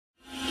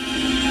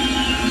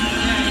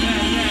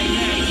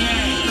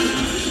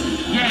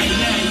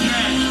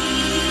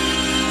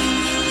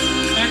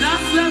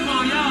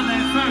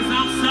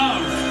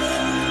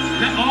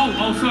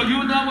You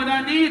know what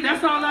I need?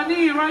 That's all I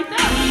need right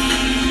now.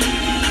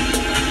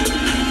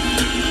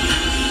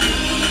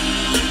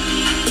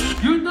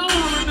 You know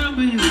I remember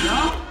you,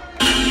 y'all.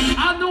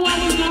 I knew I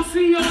was gonna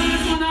see your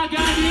ass when I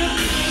got here.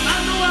 I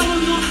knew I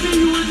was gonna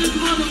see you in this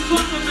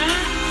motherfucker, man.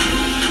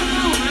 Come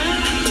on, man.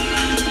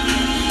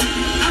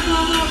 That's my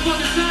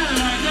motherfucking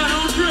Saturday right now.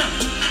 Don't trip.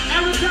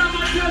 Every time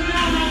I touch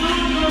down, I know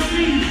I'm gonna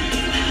see you.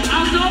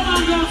 I know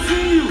I'm gonna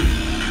see you.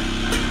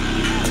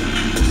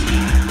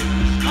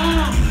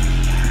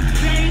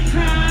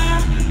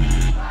 Daytime.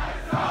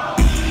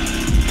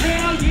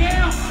 Hell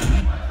yeah.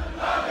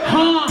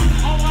 Oh,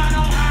 I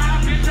know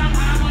how, bitch. I'm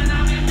high when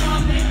I'm in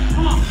public.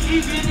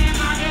 Even in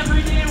my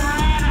everyday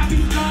ride, I be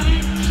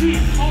stunning. Shit,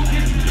 oh,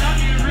 this is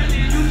nothing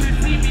really. You should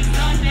see me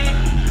Sunday.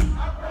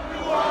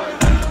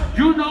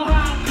 You know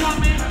how I'm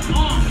coming.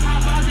 How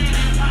about that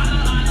Impala?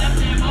 I left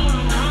that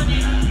motor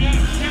running. Yeah,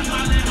 that's why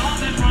I let all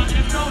that run.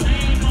 If no, they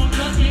ain't gon'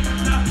 touch it.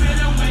 Now feel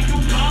the way you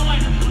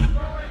going.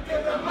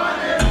 Get the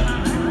money.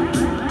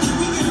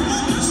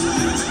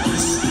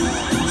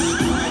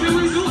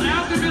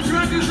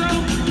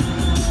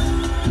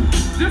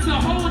 This a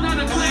whole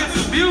nother class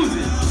of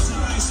music.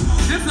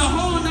 This a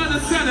whole nother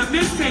set of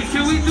mixtapes.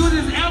 Can we do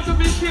this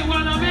alchemist shit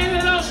while I'm in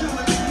here though?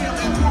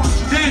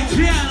 That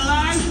jet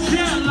life,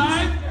 jet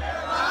life.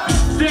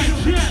 That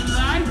jet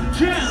life,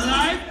 jet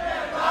life.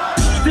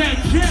 That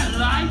jet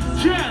life,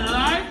 jet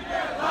life.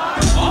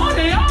 Oh,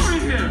 they are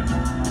in here.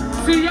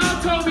 See,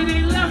 y'all told me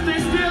they left, they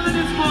still in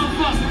this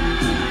motherfucker.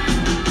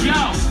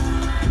 Yo,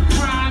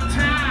 prime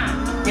time.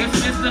 It's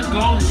Mr.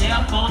 Go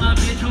left on a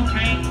bitch who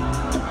can't.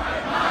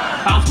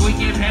 I'm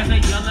squeaking past a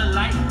yellow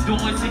light,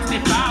 doing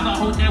 65. I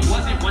hope that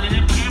wasn't one of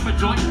them camera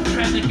joints.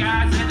 Traffic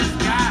guys in the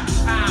sky,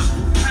 I'm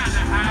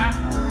kinda high.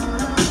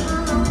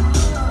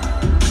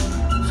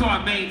 So I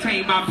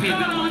maintain my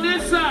pivot on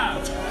this side.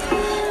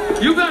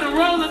 You better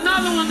roll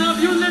another one up,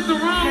 you lit the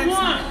wrong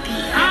one.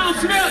 I don't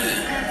smell it.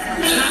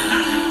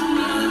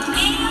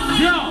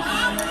 Yo,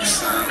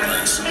 it's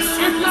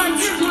like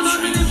this when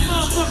I'm in this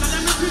motherfucker. Let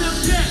me see them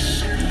checks.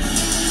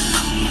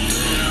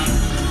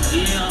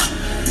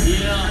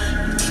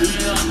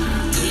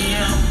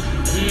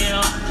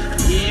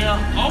 Yeah.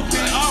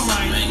 Okay, all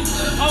right.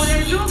 Oh,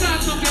 they do got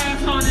some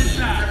gas on this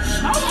side.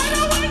 All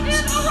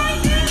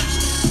right then.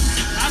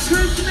 I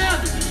couldn't smell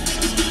it.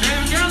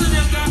 Damn, girl in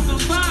them got some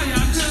fire. I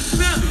couldn't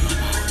smell it.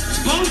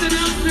 Both of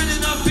them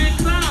sending up big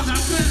clouds. I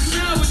couldn't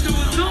smell what you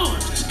was doing.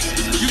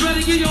 You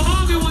better get your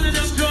homie one of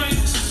them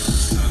joints.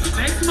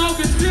 They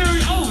smoking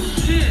serious. Oh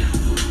shit.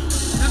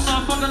 This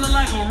motherfucker look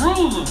like a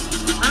ruler.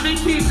 Let me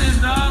keep this,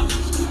 dog.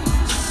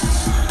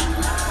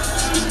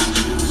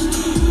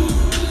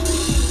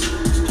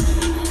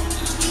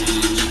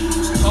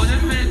 Oh,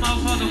 this big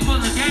motherfucker full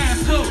of gas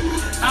too.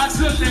 I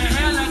took the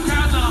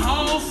helicopter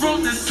home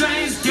from the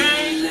Saints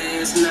game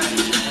last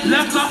night.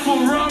 Left my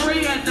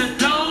Ferrari at the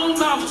Dome.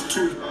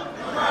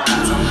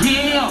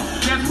 Yeah,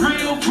 that's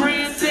real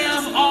brand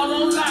theft all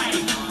on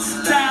life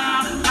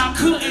style. I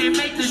couldn't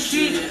make the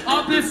shit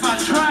up if I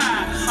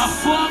tried. I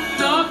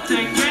fucked up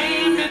the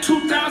game in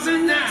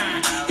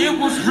 2009. It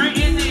was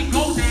written in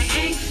golden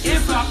ink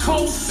if I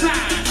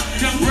co-signed.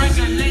 Them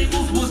record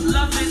labels was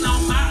loving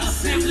on my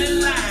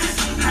assembly line.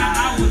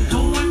 How I was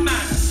doing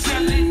mine,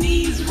 selling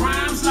these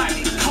rhymes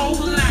like cold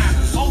lime.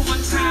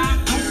 Overtime,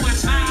 doing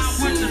mine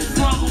with the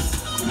struggle.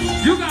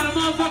 You got a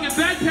motherfucking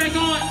backpack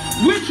on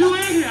with you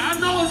in here. I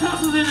know it's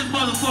hustles in this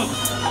motherfucker.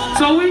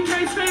 So we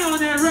can't stay on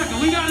that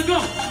record. We gotta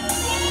go.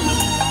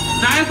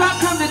 Now if I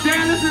come to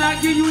Dallas and I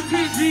give you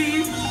 10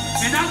 G's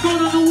and I go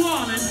to New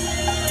Orleans,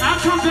 I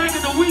come back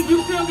in a week,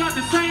 you still got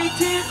the same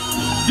 10?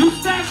 You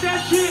stack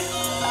that shit,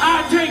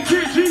 I take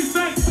 10 G's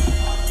back.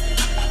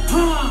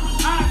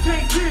 I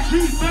take 10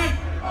 G's back.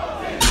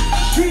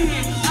 Shit,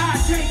 I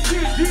take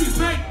 10 G's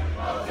back.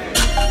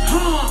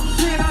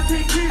 Said I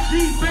take 10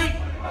 G's back.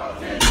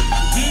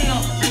 Yeah,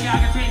 nigga, I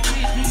can take 10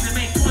 G's and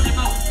make 20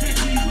 more. 10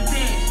 G's with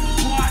that.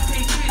 Boy, I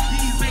take 10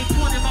 G's, make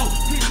 20 more.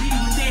 10 G's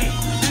with that.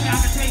 Nigga, I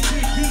can take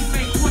 10 G's,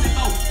 make 20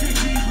 more. 10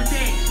 G's with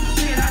that.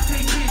 Said I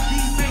take 10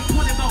 G's, make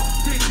 20 more.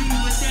 10 G's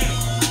with that.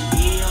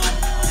 Yeah,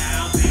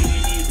 now I'm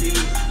banging these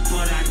beats,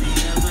 but I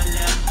never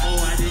left.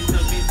 Oh, I just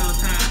took me some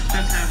time.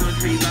 Sometimes I'm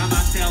treated by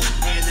myself,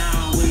 and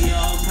now we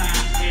all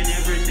pie, and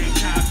everything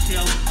top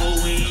shelf. Oh,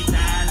 we ain't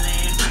die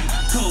last night.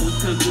 Told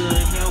to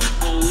good health.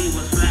 Oh, we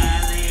was fly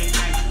last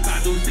night. I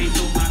do say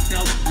to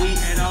myself, we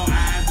had all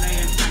eyes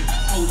last night.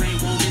 Oh, they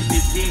won't miss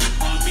this dick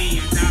or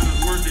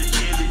 $1,000,000 worth of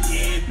Chevy,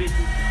 yeah,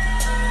 bitches.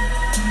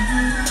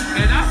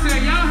 And I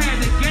said, y'all had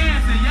the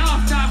gas and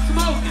y'all stopped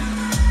smoking.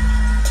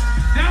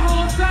 That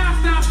whole side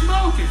stopped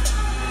smoking.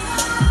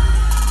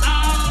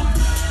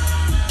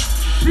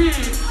 Shit,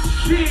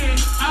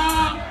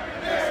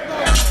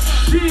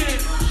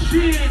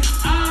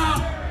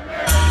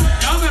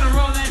 y'all better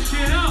roll that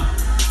shit up.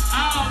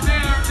 Oh,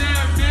 there,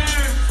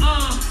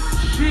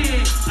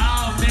 shit.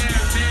 Oh, there,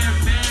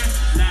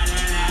 la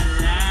la la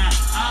la.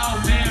 Oh,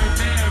 there,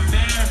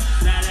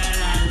 la la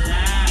la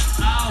la.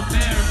 Oh,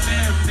 there,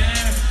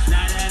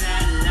 la la la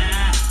la.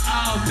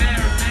 Oh,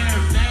 there.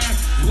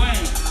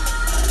 Wait.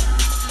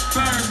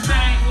 First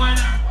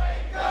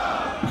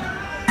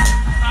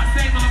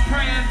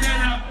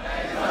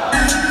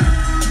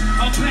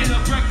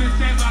bitch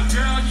say my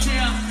girl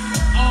chill.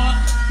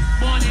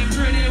 More than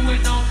pretty with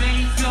no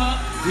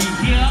makeup.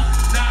 Yeah,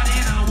 now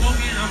that I'm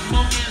walking, I'm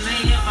smoking,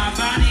 laying my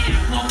body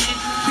and floating.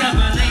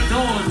 Chevrolet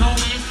doors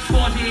open,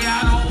 40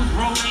 autos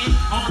rolling.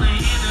 On the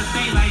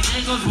interstate like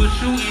niggas was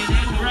shooting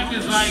at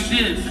records like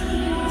this.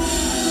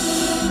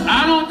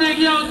 I don't think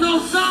y'all know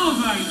songs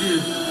like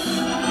this.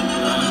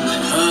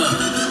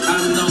 I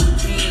know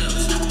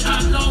dealers, I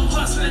know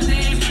hustling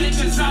ass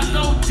niggas, I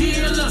know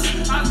dealers,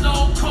 I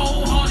know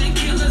cold-hearted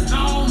killers,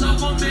 all of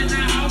them in the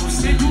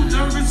house, and you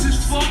nervous as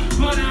fuck,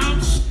 but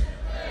I'm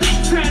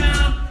set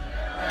up.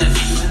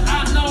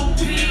 I know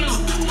pills,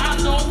 I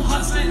know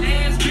hustling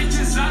ass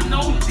bitches, I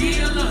know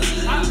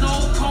dealers, I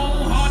know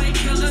cold-hearted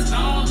killers,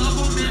 all of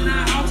them in the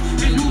house,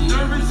 and you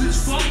nervous as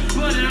fuck,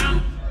 but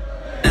I'm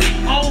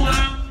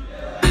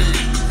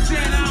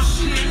set out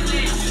shit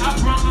lit, I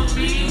brought them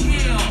in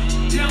here.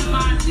 Them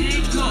my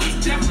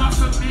niggas, them my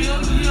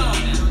familiar,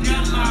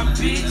 them my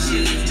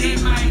bitches, they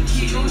might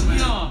kill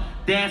ya.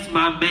 That's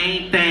my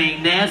main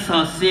thing, that's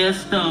her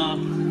sister.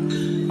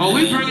 Oh,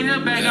 we bringing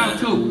him back out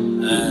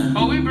too.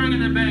 Oh, we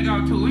bringing him back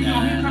out too. He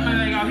coming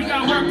back out, he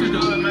got work to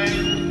do,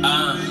 man.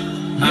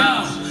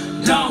 Yo,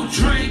 don't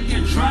drink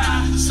and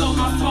drive, so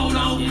my phone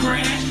don't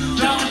crash.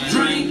 Don't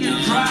drink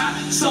and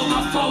drive, so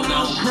my phone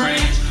don't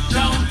crash.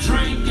 Don't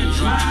drink and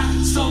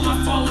drive, so my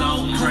phone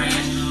don't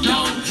crash.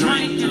 Don't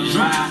drink and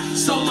drive,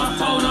 so my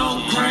phone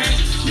don't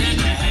crash.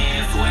 Nigga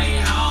halfway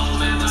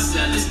home and my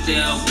cell is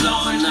still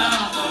blowing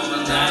up.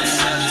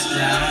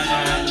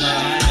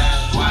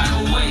 Wide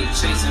awake,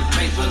 chasing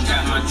paper,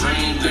 got my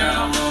dream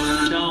girl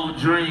rolling. Don't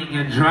drink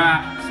and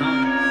drive, so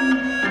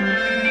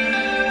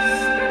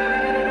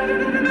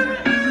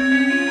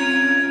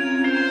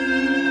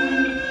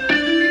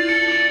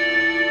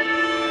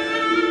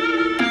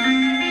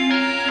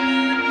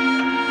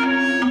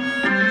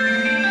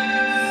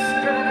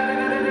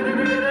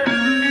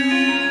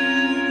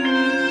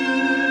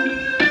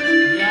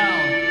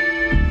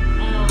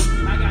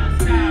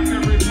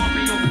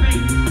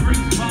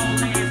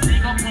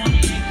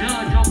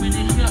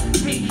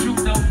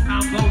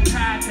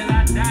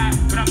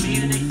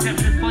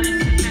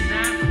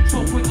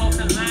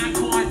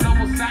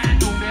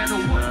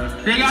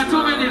they got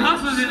too many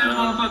hustlers in that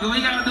motherfucker.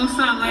 We gotta do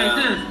something like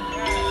this.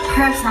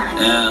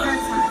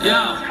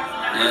 Yeah.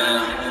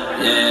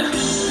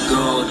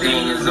 Gold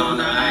dingers on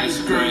the ice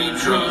cream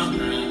truck.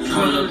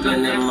 Pull up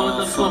in that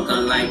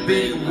motherfucker like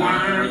Big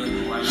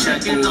Worm.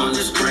 Checking on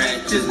the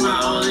scratch is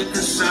my only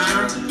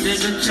concern.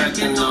 Nigga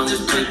checking on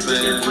this paper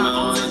is my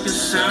only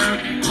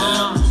concern.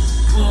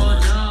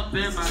 Pulled up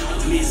in my.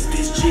 Don't miss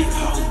this jit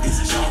hoe.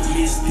 Don't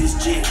miss this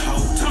jit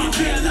hoe. Talk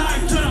it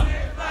like to them.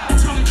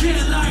 Talk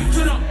it like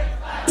to them.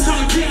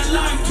 Talk again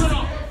like to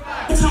them.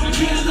 Talk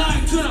again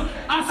like to them.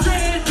 I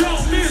said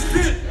don't miss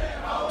this.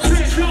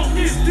 Said don't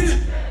miss this.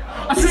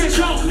 I said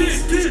don't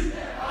miss this.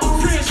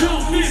 Said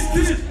don't miss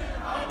this.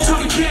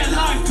 Talk again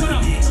like to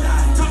them.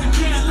 Talk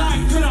again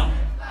like to them.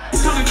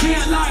 Talk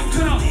again like to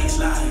them.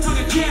 Talk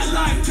again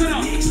like to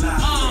them.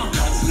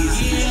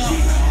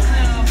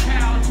 Club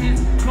couches,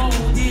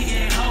 gold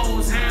digging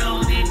hoes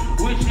hounded,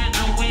 wishing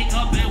to wake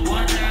up and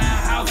wonder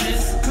how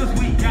this. 'Cause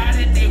we got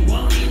it, they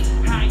want it.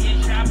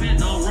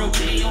 Shopping on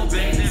rodeo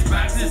bags and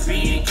boxes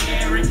being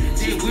carried.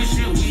 They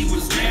wishing we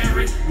was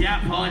married. Y'all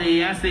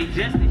party, I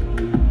suggested.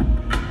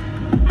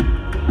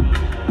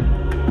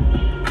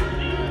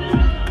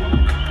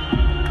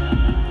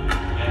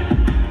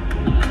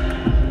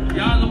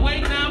 Y'all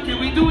awake now? Can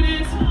we do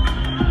this?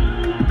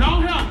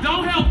 Don't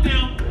help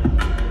them.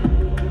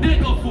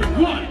 Nigga, for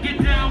what? Get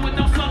down with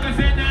them suckers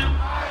in now.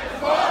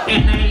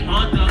 And they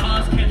under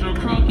us, catch a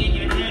crook in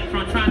your head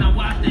from trying to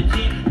watch the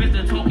jit.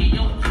 Mr.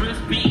 Tokyo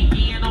Drift being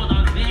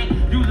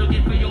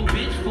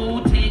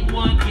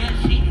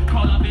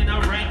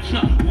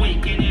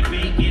waking and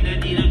baking, I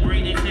need a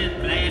greatest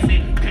and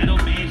blasting, pedal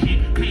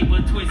mashing,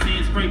 paper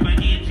twisting, scraper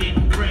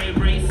engine, red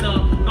racer,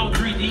 no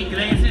 3D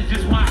glasses,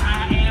 just one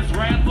high ass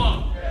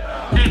rapper.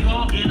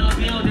 Nigga in a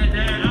building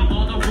now, I'm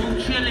on the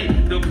roof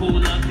chilling. The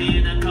pool up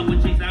in a couple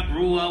chicks I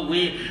grew up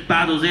with,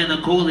 bottles in the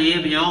cooler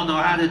if you don't know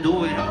how to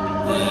do it.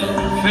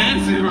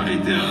 Fancy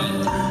right there.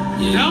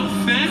 Y'all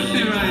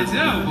fancy right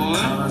there, boy.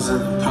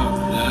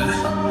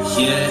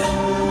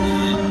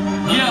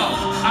 Yo,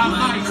 I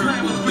might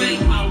grab a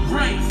bake my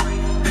race.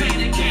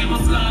 Painted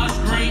camouflage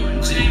great,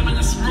 jamming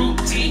a screw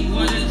teeth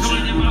with a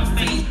joint in my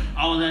face.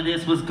 All of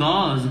this was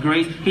God's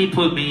grace. He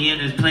put me in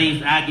his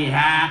place. I get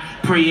high,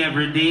 pray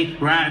every day,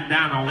 riding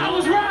down on. I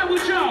was riding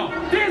with y'all.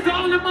 These the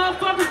only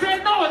motherfuckers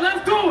that know it.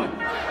 Let's do it.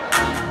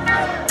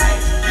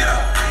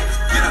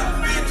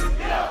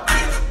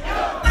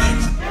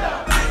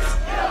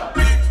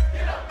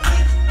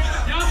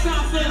 Y'all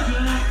sound so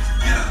good.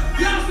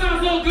 Y'all sound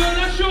so good.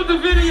 Let's shoot the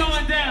video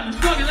in Dallas.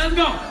 Fuck it, let's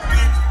go.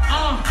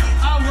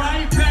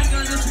 Alright, back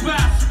on the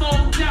spot,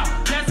 smoked out.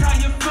 That's how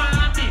you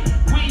find me.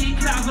 Weed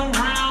clouds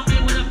around me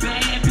with a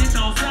bad bitch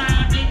on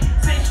side me.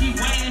 Say she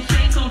wearing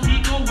shades so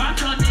she go watch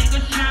her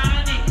nigga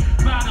shining.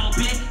 Bottom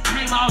bitch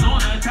came out on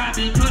the top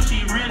because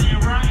she really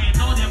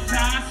riding on them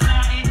top.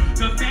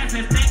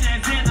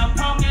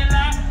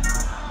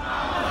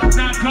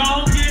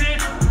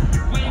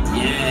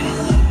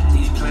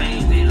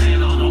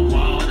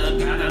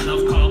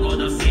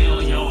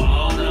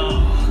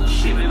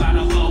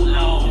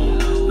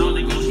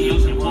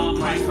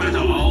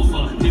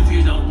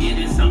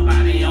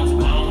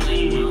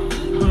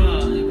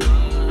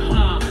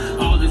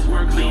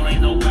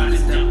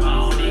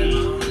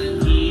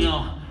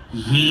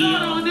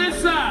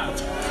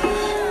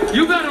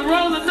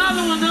 roll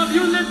another one up,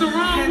 you lit the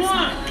wrong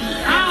one.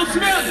 I don't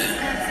smell it.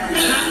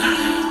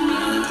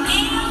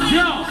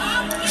 Yo,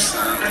 it's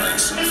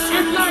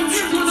like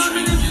this when I'm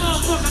in this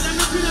motherfucker. Let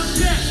me see them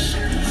checks.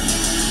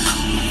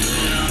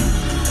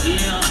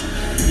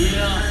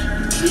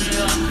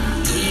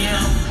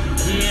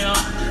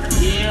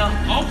 Yeah.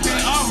 Okay,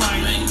 all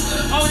right.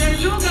 Oh, they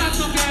do got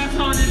some gas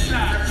on this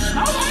side.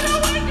 All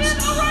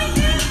right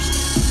then.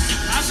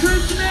 I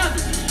couldn't smell it.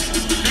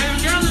 Damn,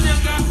 girl and them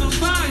got some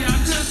fire. I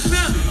couldn't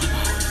smell it.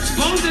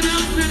 Both of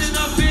them sending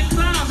up big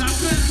clouds. I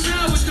couldn't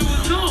smell what you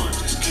was doing.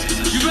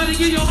 You better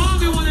get your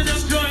homie one of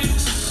them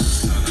joints.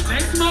 They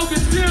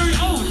smoking serious.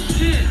 Oh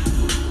shit.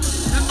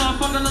 This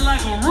motherfucker look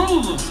like a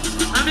ruler.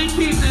 Let me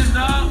keep this,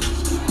 dog.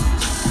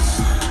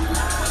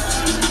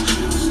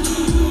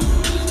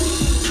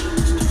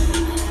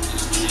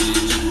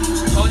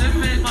 Oh, this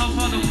big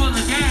motherfucker full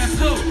of gas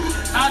too.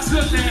 I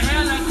took the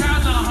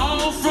helicopter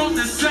home from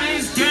the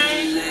Saints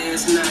game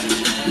last night.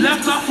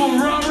 Left my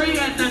Ferrari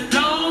at the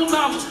dome.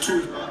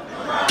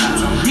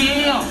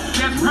 Yeah,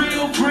 that's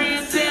real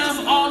brand sales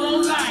all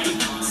on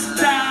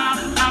lifestyle.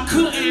 I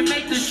couldn't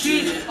make the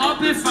shit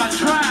up if I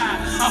tried.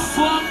 I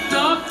fucked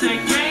up the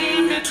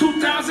game in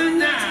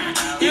 2009.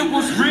 It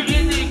was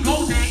written in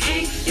golden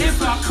ink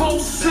if I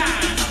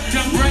co-signed.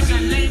 Them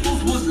breaking